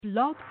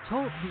Blog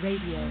Talk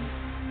Radio.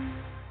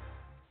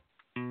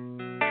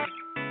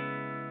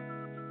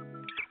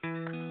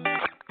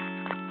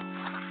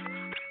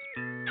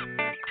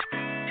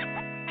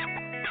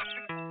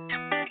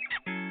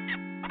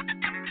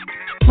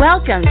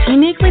 Welcome to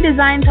Uniquely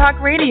Designed Talk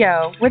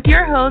Radio with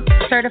your host,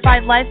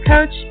 certified life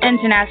coach,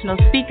 international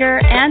speaker,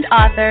 and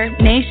author,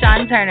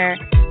 Nashawn Turner.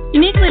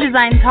 Uniquely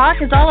Designed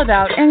Talk is all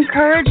about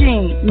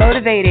encouraging,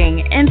 motivating,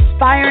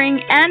 inspiring,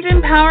 and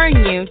empowering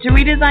you to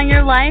redesign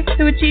your life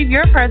to achieve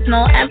your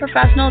personal and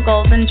professional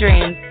goals and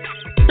dreams.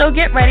 So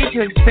get ready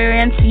to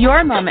experience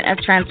your moment of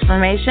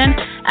transformation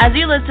as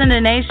you listen to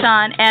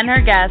Nashawn and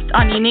her guest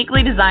on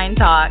Uniquely Designed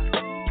Talk.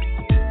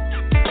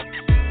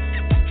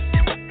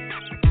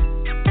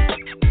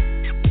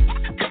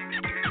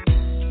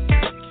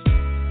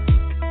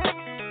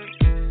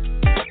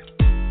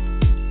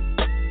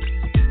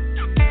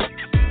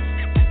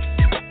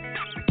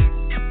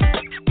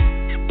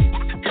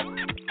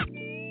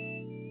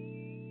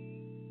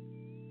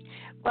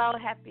 Well,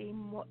 happy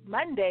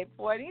Monday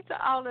morning to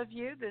all of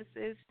you. This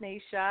is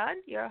Nashawn,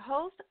 your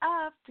host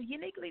of the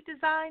Uniquely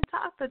Designed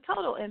Talk, the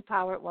Total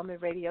Empowered Woman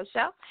radio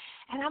show.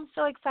 And I'm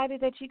so excited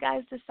that you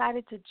guys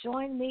decided to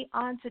join me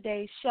on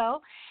today's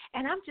show.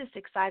 And I'm just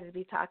excited to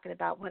be talking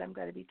about what I'm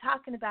going to be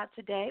talking about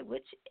today,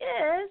 which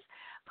is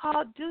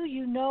called Do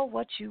You Know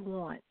What You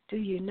Want? Do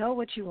you know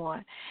what you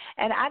want?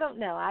 And I don't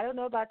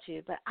know about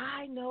you, but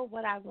I know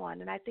what I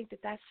want. And I think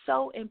that that's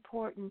so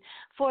important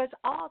for us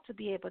all to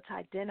be able to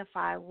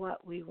identify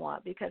what we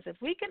want. Because if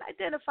we can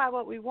identify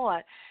what we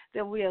want,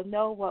 then we'll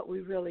know what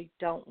we really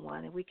don't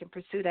want. And we can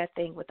pursue that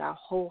thing with our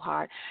whole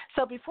heart.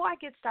 So before I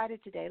get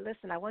started today,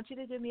 listen, I want you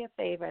to do me a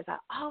favor, as I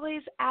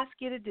always ask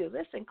you to do.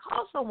 Listen,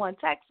 call someone,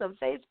 text them,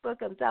 Facebook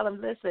them, tell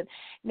them, listen,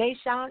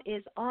 Nashawn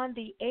is on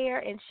the air,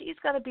 and she's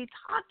going to be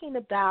talking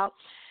about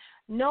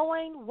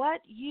knowing what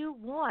you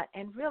want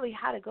and really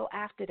how to go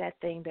after that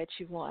thing that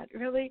you want.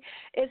 Really,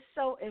 it's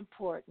so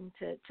important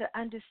to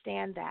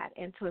understand that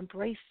and to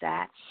embrace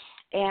that.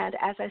 And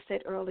as I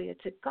said earlier,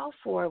 to go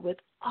forward with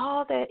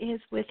all that is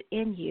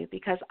within you,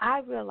 because I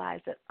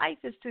realize that life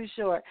is too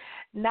short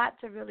not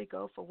to really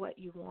go for what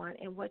you want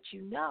and what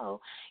you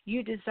know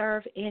you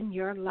deserve in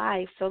your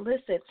life. So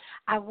listen,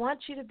 I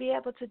want you to be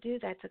able to do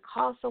that, to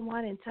call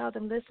someone and tell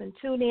them, listen,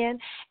 tune in.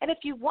 And if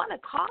you want to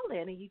call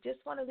in and you just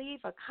want to leave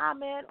a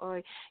comment,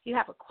 or you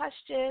have a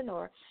question,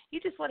 or you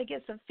just want to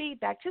get some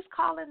feedback, just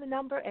call in the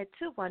number at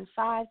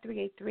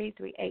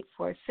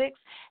 215-383-3846.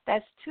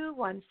 That's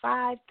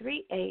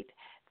 215-3846.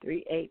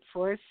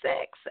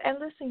 3846. And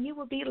listen, you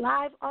will be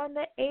live on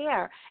the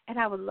air, and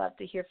I would love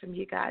to hear from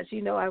you guys.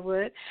 You know I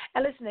would.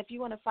 And listen, if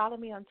you want to follow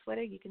me on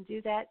Twitter, you can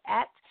do that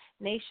at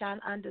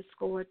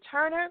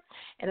Nashawn_Turner.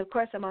 And, of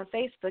course, I'm on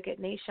Facebook at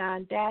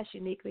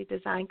Nashawn-Uniquely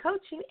Designed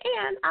Coaching,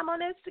 and I'm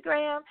on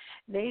Instagram,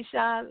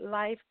 Nashawn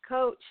Life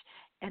Coach.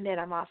 And then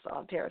I'm also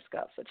on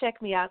Periscope, so check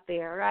me out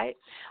there, all right?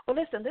 Well,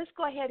 listen, let's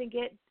go ahead and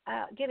get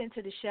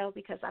into the show,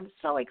 because I'm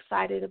so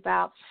excited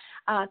about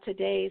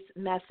today's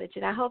message,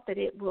 and I hope that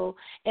it will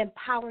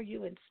empower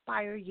you,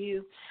 inspire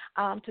you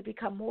to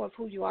become more of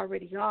who you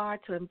already are,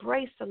 to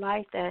embrace the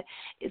life that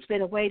has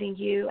been awaiting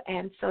you,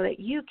 and so that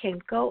you can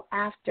go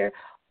after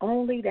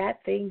only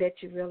that thing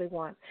that you really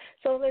want.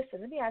 So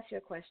listen, let me ask you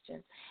a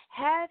question.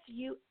 Have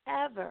you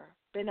ever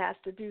been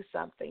asked to do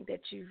something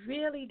that you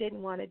really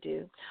didn't want to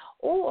do,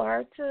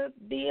 or to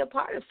be a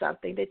part of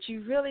something that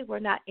you really were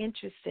not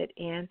interested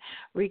in,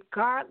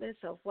 regardless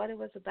of what it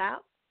was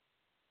about?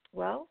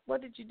 Well,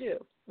 what did you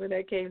do when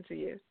that came to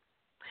you?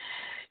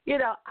 You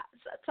know,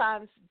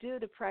 sometimes due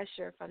to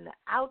pressure from the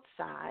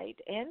outside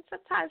and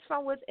sometimes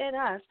from within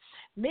us,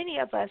 many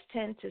of us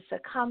tend to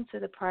succumb to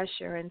the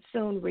pressure and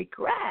soon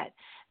regret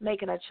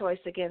making a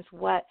choice against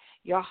what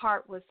your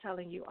heart was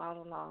telling you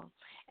all along.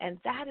 And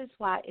that is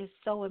why it's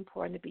so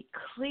important to be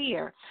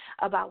clear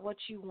about what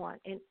you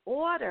want in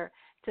order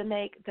to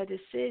make the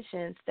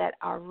decisions that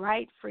are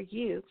right for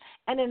you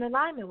and in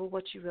alignment with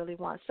what you really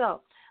want.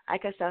 So,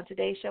 like I said on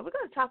today's show, we're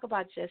going to talk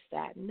about just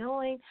that,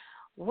 knowing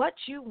what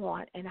you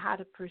want and how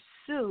to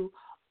pursue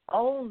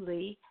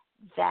only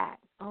that.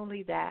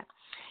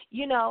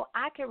 You know,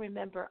 I can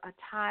remember a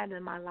time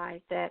in my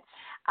life that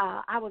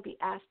I would be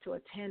asked to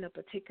attend a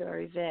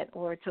particular event,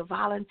 or to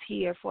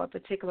volunteer for a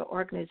particular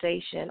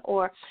organization,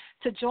 or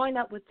to join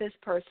up with this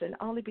person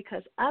only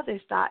because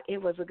others thought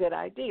it was a good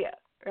idea,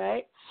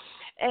 right?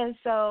 And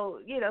so,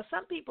 you know,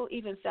 some people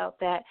even felt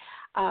that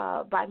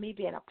by me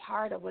being a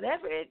part of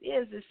whatever it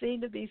is, it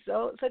seemed to be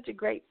such a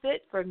great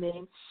fit for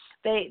me.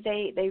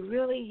 They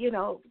really, you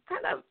know,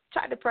 kind of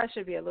tried to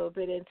pressure me a little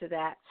bit into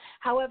that.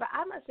 However,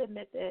 I must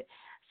admit that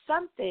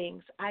some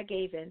things I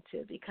gave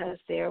into because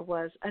there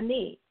was a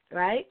need,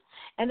 right?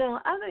 And then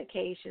on other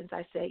occasions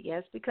I said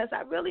yes because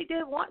I really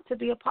did want to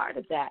be a part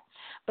of that.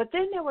 But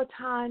then there were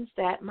times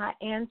that my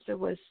answer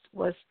was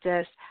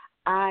just,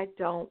 I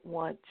don't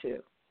want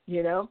to.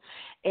 You know,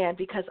 and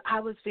because I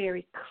was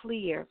very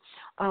clear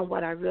on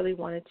what I really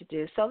wanted to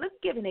do. So let's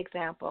give an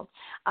example.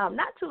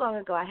 Not too long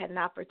ago, I had an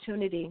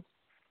opportunity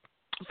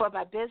for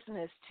my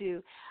business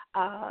to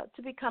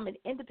to become an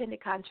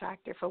independent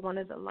contractor for one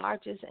of the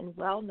largest and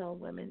well-known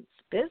women's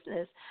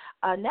business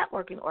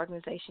networking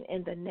organization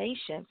in the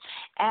nation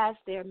as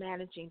their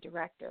managing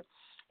director.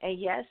 And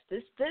yes,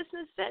 this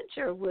business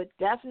venture would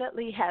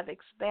definitely have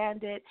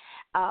expanded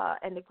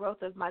and the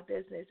growth of my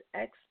business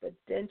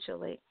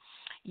exponentially.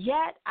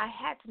 Yet I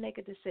had to make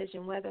a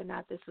decision whether or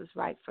not this was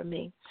right for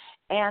me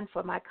and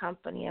for my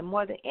company. And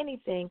more than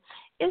anything,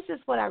 is this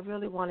what I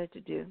really wanted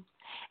to do?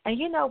 And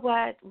you know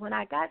what? When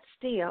I got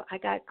still, I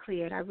got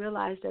clear, and I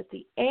realized that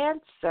the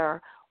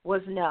answer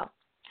was no.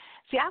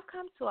 See, I've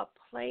come to a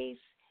place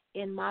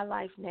in my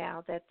life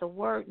now that the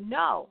word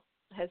no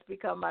has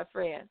become my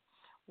friend.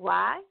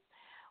 Why?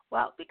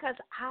 Well, because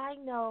I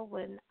know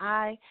when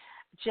I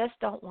just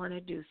don't want to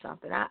do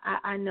something.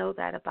 I know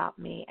that about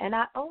me, and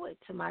I owe it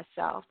to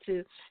myself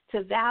to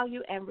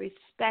value and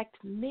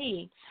respect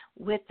me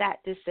with that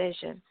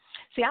decision.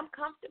 See, I'm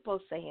comfortable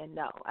saying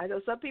no. I know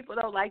some people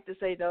don't like to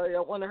say no. They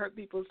don't want to hurt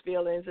people's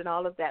feelings and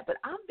all of that, but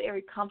I'm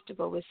very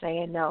comfortable with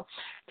saying no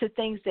to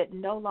things that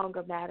no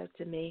longer matter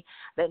to me,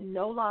 that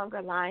no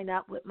longer line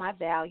up with my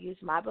values,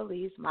 my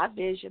beliefs, my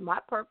vision, my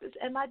purpose,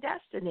 and my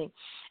destiny.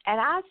 And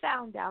I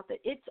found out that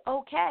it's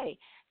okay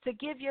to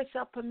give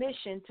yourself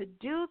permission to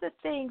do the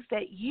things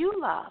that you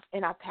love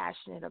and are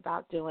passionate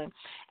about doing,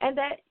 and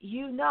that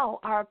you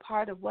know are a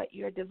part of what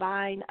your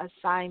divine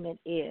assignment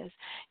is.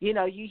 You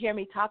know, you hear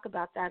me talk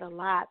about that a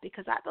lot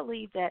because I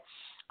believe that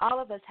all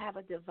of us have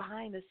a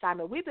divine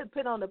assignment. We've been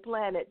put on the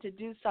planet to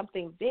do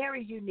something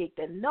very unique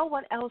that no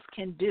one else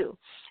can do.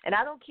 And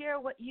I don't care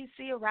what you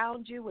see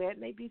around you, where it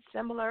may be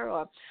similar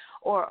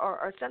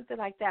or something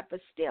like that, but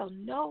still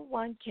no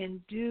one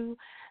can do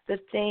the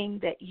thing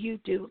that you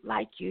do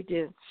like you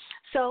do.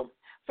 So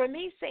for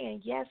me,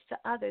 saying yes to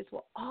others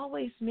will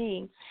always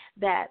mean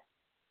that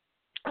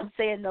I'm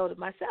saying no to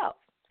myself.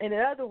 And in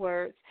other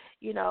words,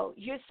 you know,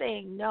 you're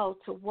saying no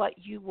to what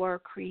you were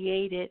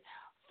created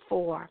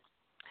for.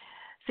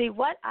 See,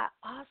 what I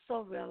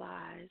also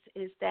realize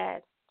is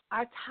that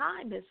our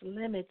time is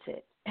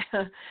limited.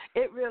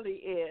 It really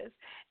is.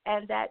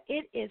 And that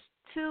it is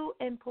too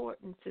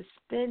important to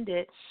spend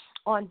it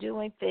on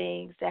doing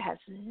things that has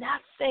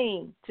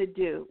nothing to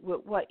do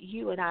with what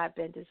you and I have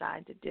been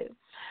designed to do.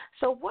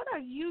 So what are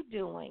you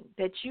doing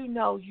that you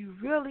know you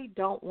really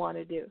don't want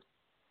to do?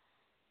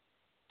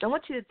 I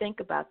want you to think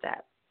about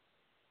that.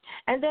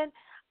 And then,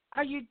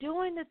 are you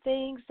doing the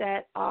things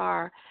that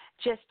are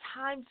just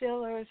time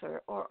fillers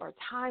or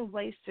time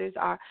wasters?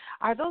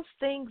 Are those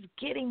things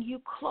getting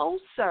you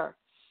closer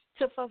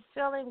to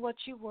fulfilling what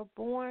you were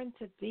born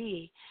to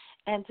be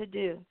and to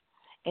do?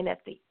 And if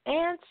the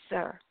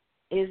answer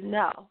is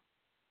no,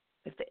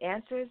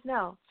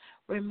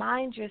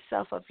 remind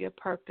yourself of your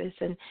purpose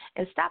and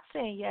stop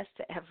saying yes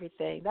to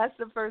everything. That's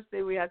the first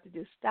thing we have to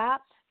do.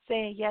 Stop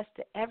saying yes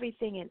to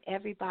everything and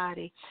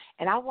everybody.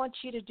 And I want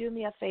you to do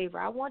me a favor.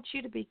 I want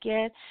you to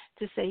begin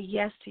to say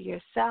yes to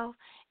yourself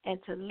and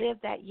to live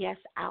that yes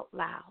out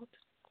loud.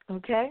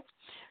 Okay?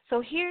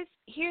 So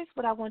here's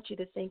what I want you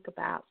to think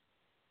about.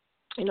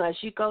 You know, as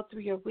you go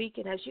through your week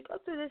and as you go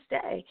through this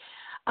day,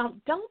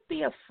 don't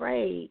be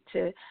afraid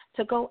to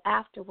go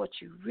after what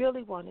you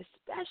really want,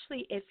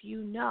 especially if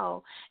you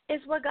know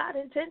it's what God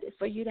intended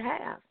for you to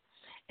have.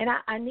 And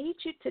I need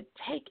you to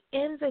take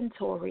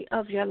inventory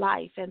of your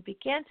life and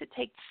begin to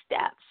take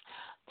steps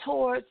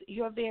towards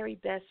your very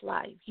best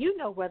life. You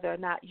know whether or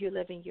not you're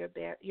living your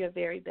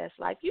very best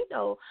life. You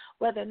know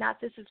whether or not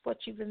this is what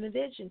you've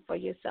envisioned for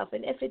yourself.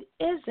 And if it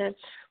isn't,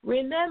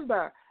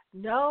 remember,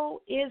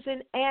 no is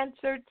an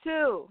answer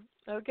too.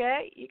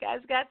 Okay? You guys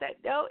got that?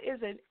 No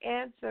is an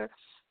answer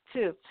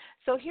too.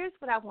 So here's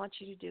what I want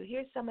you to do.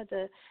 Here's some of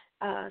the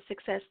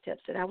success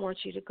tips that I want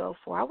you to go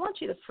for. I want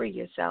you to free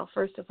yourself,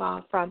 first of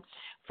all,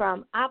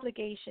 from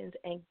obligations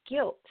and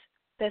guilt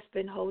that's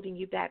been holding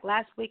you back.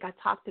 Last week I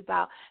talked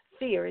about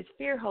fear. Is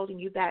fear holding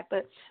you back?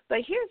 But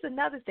here's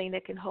another thing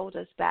that can hold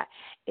us back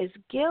is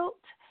guilt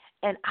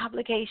and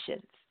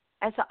obligations.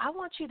 And so I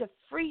want you to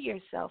free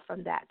yourself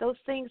from that. Those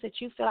things that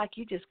you feel like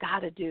you just got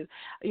to do,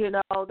 you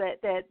know,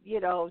 that you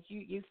know,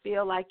 you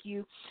feel like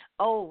you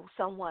owe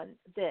someone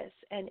this,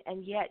 and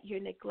yet you're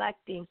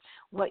neglecting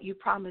what you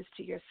promised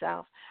to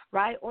yourself,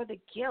 right? Or the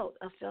guilt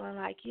of feeling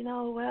like, you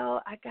know,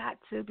 well, I got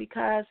to,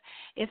 because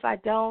if I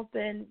don't,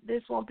 then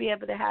this won't be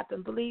able to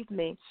happen. Believe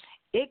me,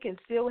 it can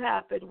still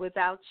happen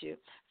without you.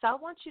 So I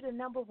want you to,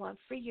 number one,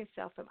 free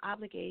yourself from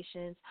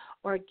obligations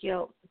or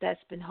guilt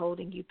that's been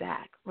holding you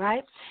back,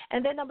 right?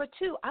 And then number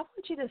two, I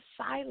want you to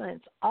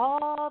silence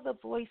all the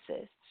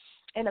voices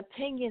and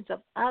opinions of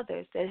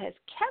others that has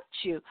kept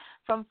you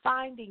from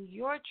finding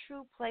your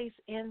true place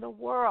in the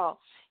world.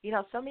 You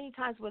know, so many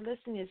times we're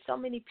listening to so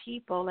many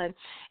people and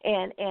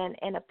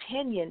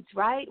opinions,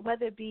 right?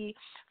 Whether it be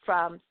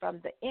from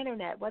the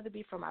internet, whether it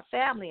be from our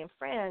family and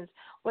friends,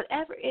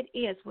 whatever it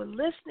is, we're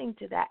listening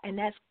to that, and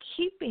that's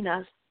keeping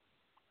us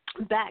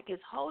back, is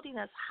holding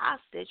us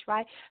hostage,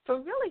 right,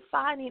 from really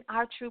finding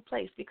our true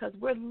place, because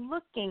we're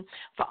looking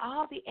for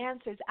all the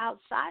answers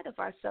outside of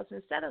ourselves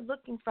instead of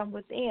looking from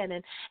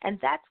within. And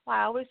that's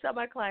why I always tell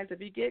my clients,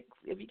 if you get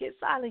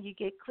silent, you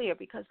get clear,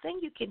 because then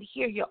you can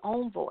hear your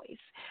own voice,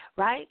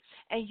 right,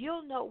 and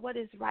you'll know what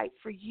is right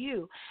for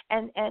you,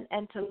 and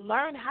to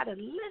learn how to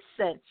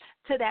listen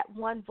to that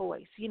one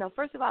voice.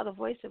 First of all, the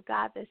voice of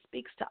God that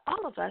speaks to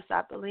all of us,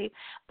 I believe,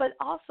 but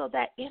also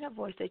that inner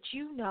voice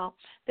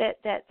that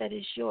that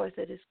is yours,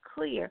 that is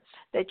clear,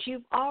 that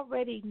you've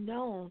already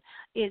known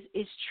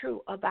is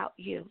true about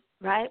you,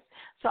 right?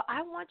 So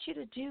I want you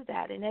to do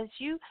that. And as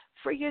you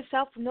free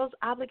yourself from those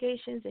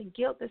obligations and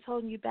guilt that's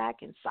holding you back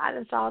and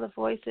silence all the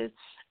voices,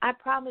 I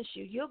promise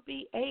you'll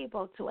be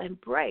able to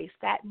embrace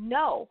that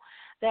no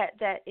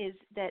that is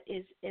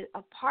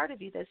a part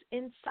of you, that's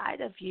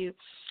inside of you,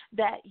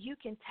 that you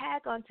can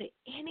tag onto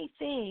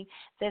anything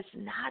that's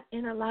not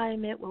in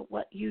alignment with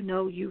what you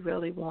know you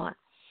really want.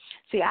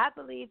 See, I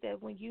believe that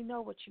when you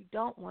know what you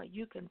don't want,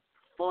 you can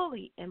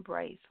fully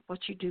embrace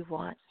what you do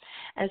want.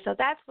 And so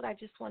that's what I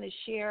just want to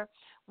share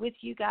with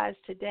you guys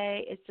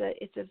today.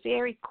 It's a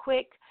very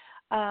quick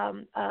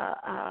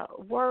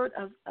word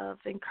of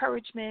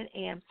encouragement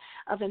and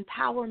of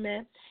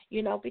empowerment,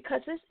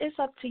 because it's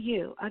up to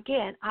you.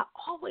 Again, I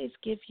always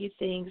give you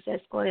things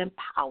that's going to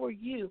empower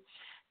you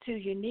to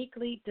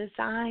uniquely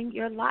design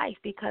your life,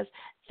 because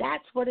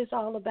that's what it's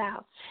all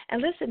about.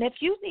 And listen, if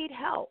you need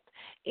help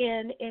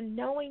in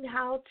knowing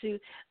how to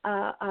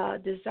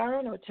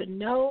discern or to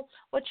know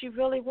what you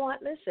really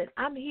want, listen,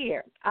 I'm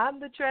here. I'm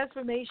the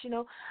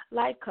transformational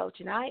life coach,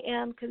 and I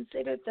am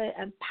considered the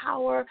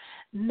empower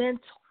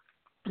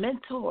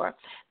mentor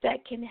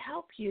that can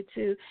help you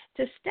to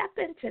step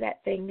into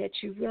that thing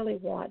that you really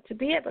want, to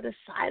be able to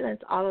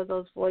silence all of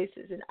those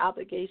voices and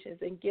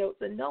obligations and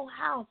guilt, and know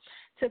how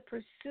to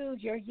pursue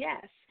your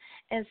yes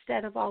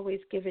instead of always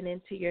giving in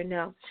to your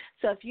no.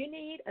 So if you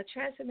need a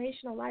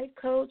transformational life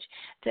coach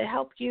to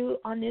help you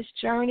on this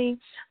journey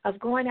of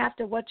going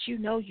after what you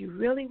know you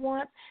really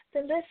want,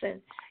 then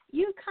listen,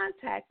 you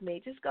contact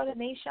me. Just go to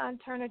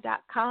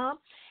NayshawnTurner.com,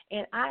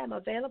 and I am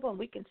available, and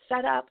we can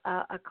set up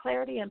a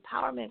clarity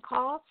empowerment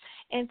call,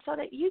 and so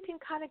that you can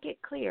kind of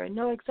get clear and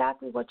know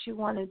exactly what you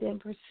want, and then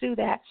pursue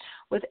that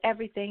with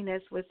everything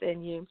that's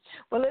within you.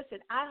 Well, listen,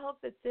 I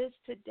hope that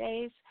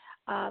today's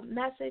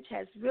message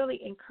has really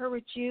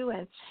encouraged you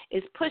and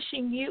is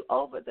pushing you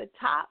over the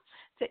top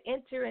to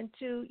enter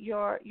into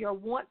your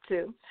want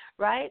to,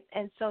 right?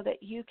 And so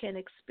that you can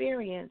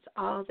experience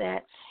all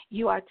that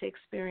you are to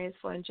experience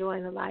for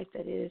enjoying the life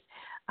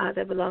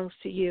that belongs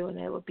to you, and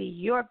it will be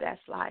your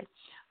best life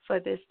for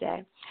this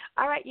day.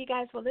 All right, you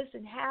guys, well,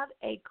 listen, have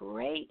a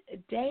great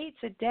day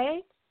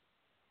today.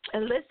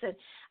 And listen,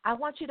 I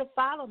want you to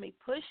follow me.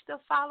 Push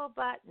the follow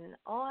button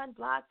on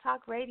Blog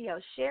Talk Radio.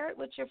 Share it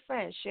with your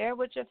friends. Share it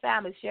with your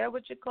family. Share it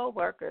with your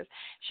coworkers.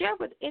 Share it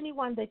with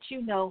anyone that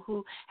you know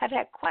who have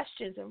had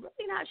questions and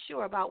really not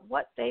sure about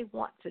what they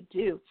want to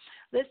do.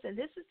 Listen,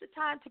 this is the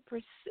time to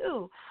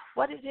pursue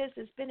what it is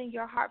that's been in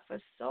your heart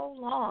for so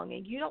long,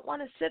 and you don't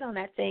want to sit on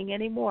that thing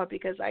anymore,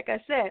 because, like I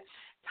said,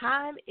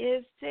 time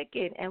is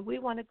ticking, and we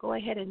want to go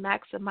ahead and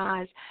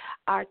maximize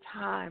our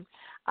time,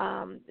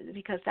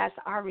 because that's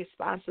our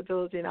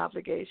responsibility and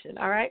obligation,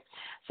 all right?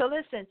 So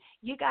listen,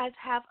 you guys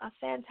have a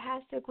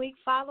fantastic week.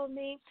 Follow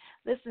me.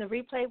 Listen, the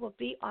replay will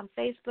be on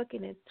Facebook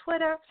and in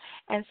Twitter,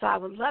 and so I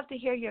would love to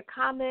hear your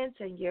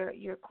comments and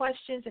your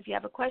questions. If you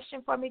have a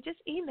question for me,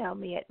 just email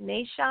me at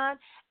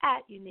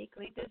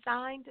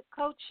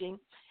Nayshawn@UniquelyDesignedCoaching,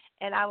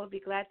 and I will be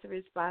glad to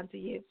respond to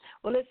you.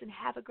 Well, listen,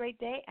 have a great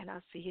day, and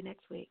I'll see you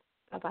next week.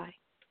 Bye-bye.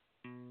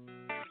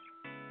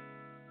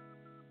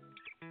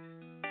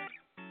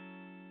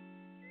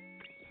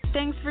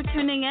 Thanks for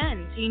tuning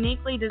in to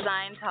Uniquely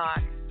Designed Talk.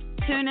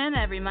 Tune in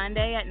every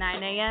Monday at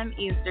 9 a.m.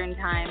 Eastern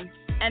Time.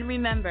 And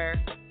remember,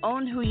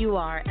 own who you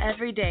are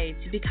every day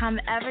to become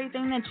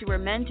everything that you were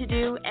meant to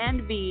do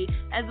and be,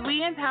 as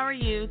we empower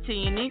you to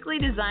uniquely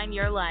design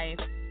your life.